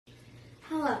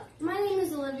Hello, my name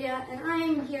is Olivia, and I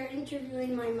am here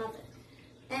interviewing my mother.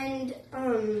 And,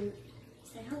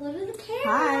 say hello to the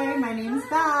camera. Hi, my name is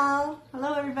Val.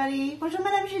 Hello, everybody. Bonjour,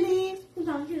 Madame Julie.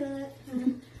 Bonjour.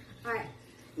 Alright,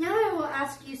 now I will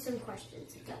ask you some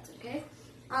questions, if that's okay.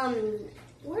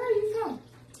 Where are you from?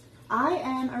 I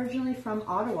am originally from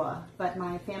Ottawa, but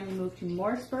my family moved to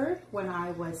Morrisburg when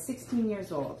I was 16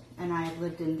 years old. And I have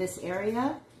lived in this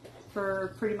area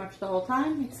for pretty much the whole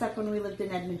time, except when we lived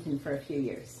in Edmonton for a few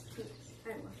years. Yes, I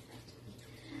love that.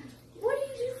 What do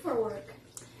you do for work?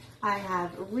 I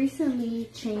have recently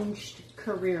changed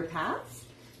career paths.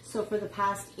 So for the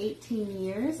past 18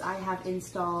 years, I have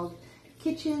installed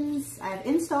kitchens. I have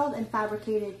installed and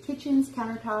fabricated kitchens,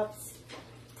 countertops,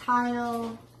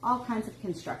 tile, all kinds of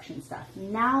construction stuff.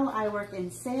 Now I work in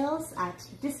sales at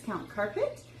Discount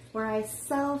Carpet, where I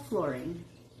sell flooring.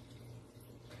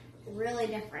 Really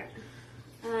different.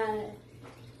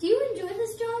 Do you enjoy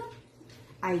this job?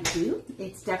 I do.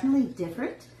 It's definitely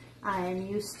different. I'm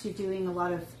used to doing a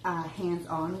lot of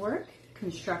hands-on work,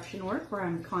 construction work, where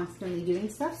I'm constantly doing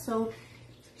stuff. So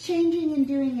changing and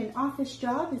doing an office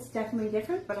job is definitely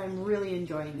different, but I'm really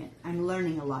enjoying it. I'm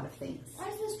learning a lot of things. Why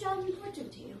is this job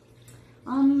important to you?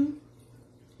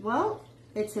 Well,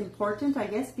 it's important, I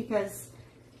guess, because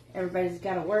everybody's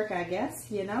got to work, I guess,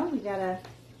 you know, we gotta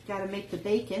make the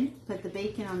bacon, put the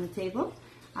bacon on the table.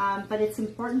 But it's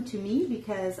important to me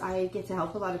because I get to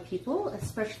help a lot of people,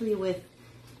 especially with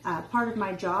part of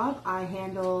my job. I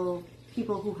handle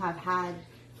people who have had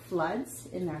floods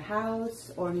in their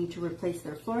house or need to replace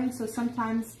their flooring. So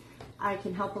sometimes I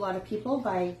can help a lot of people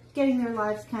by getting their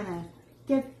lives kind of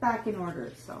get back in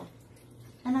order. So,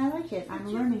 and I like it. I'm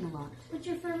learning a lot. What's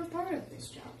your favorite part of this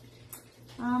job?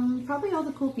 Probably all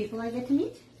the cool people I get to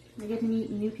meet. I get to meet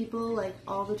new people like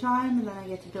all the time, and then I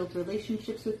get to build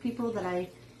relationships with people that I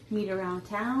meet around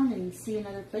town and see in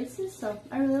other places. So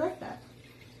I really like that.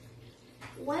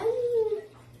 When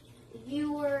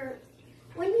you were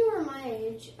my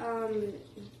age,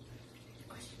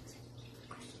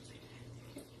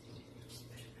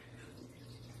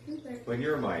 When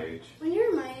you're my age. When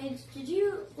you were my age,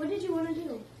 what did you want to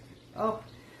do? Oh,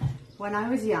 when I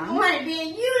was young. I want to be a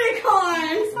unicorn!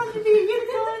 I just wanted to be a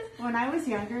unicorn. When I was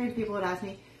younger and people would ask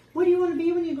me, what do you want to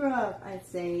be when you grow up? I'd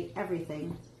say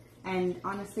everything. And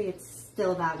honestly, it's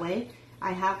still that way.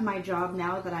 I have my job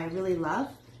now that I really love,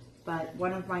 but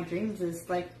one of my dreams is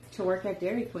like to work at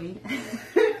Dairy Queen.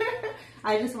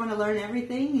 I just want to learn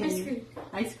everything and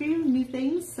ice cream, new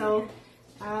things. So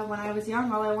when I was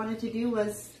young, all I wanted to do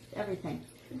was everything.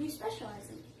 What do you specialize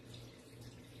in?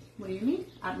 What do you mean?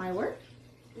 At my work?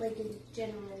 Like in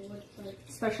general, like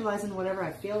Specialize in whatever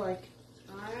I feel like.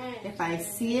 Alright. If I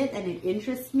see it and it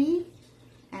interests me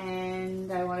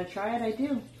and I want to try it, I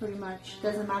do, pretty much.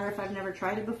 Doesn't matter if I've never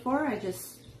tried it before, I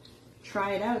just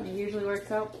try it out and it usually works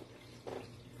out.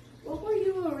 What were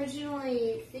you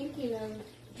originally thinking of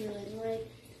doing? Like,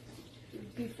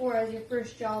 before as your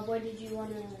first job, what did you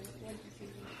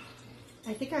think of?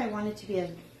 I think I wanted to be a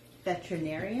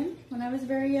veterinarian when I was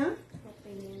very young.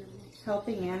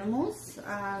 Helping animals.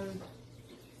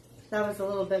 That was a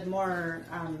little bit more,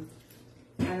 I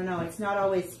don't know, it's not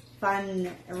always fun,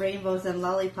 rainbows and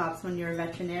lollipops when you're a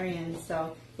veterinarian,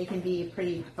 so it can be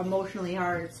pretty emotionally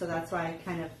hard, so that's why I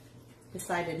kind of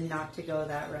decided not to go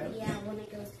that route. Yeah, when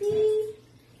it goes beep.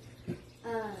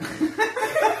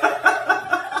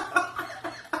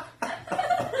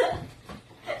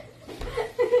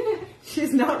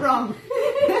 She's not wrong.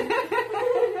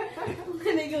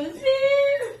 When it goes beep.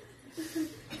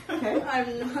 Okay.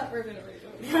 We're going to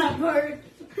redo that part.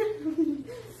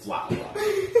 Wow.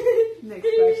 Next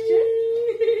question.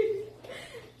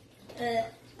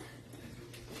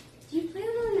 Do you plan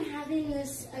on having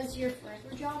this as your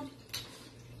forever job?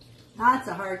 That's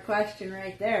a hard question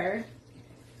right there.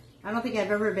 I don't think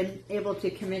I've ever been able to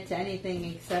commit to anything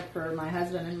except for my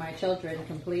husband and my children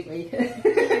completely.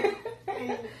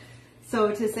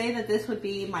 So to say that this would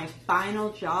be my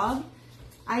final job,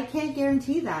 I can't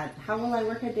guarantee that. How will I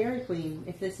work at Dairy Queen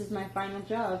if this is my final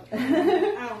job?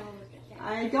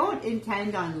 I don't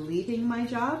intend on leaving my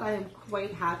job. I am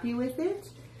quite happy with it.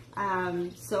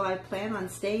 So I plan on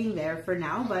staying there for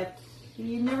now, but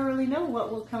you never really know what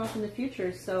will come up in the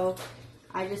future. So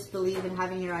I just believe in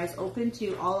having your eyes open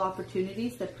to all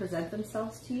opportunities that present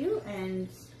themselves to you. And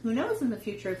who knows in the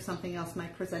future if something else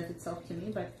might present itself to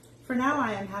me. But for now,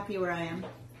 I am happy where I am.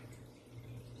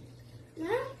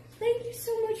 Well, thank you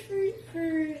so much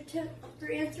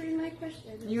for answering my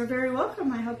questions. You're very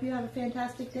welcome. I hope you have a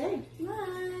fantastic day.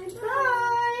 Bye.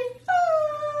 Bye.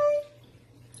 Bye.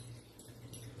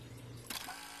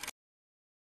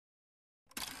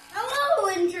 Hello,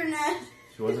 Internet.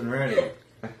 She wasn't ready.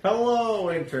 Hello,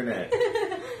 Internet.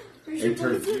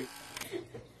 Internet.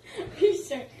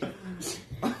 Restart.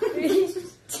 3,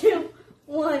 2,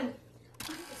 1.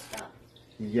 Stop.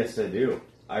 Yes, I do.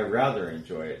 I rather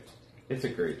enjoy it. It's a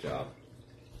great job.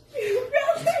 You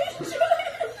rather enjoy it.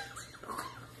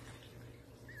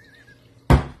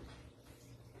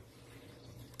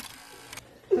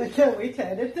 I can't wait to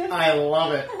edit this. I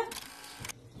love it.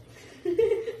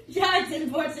 Yeah, it's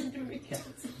important to me.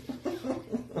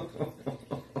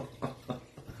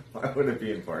 Why would it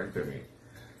be important to me?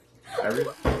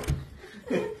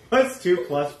 What's 2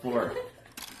 plus 4?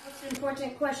 What's an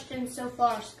important question so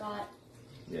far, Scott?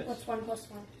 Yes. What's 1 plus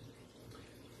 1?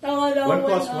 1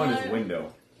 plus 1 is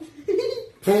window.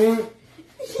 Look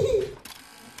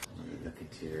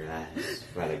into your eyes.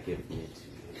 Try to give me to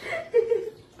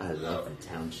you. I love the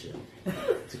township.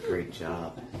 It's a great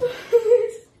job.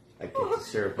 I get to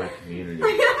serve my community.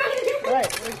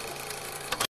 Right.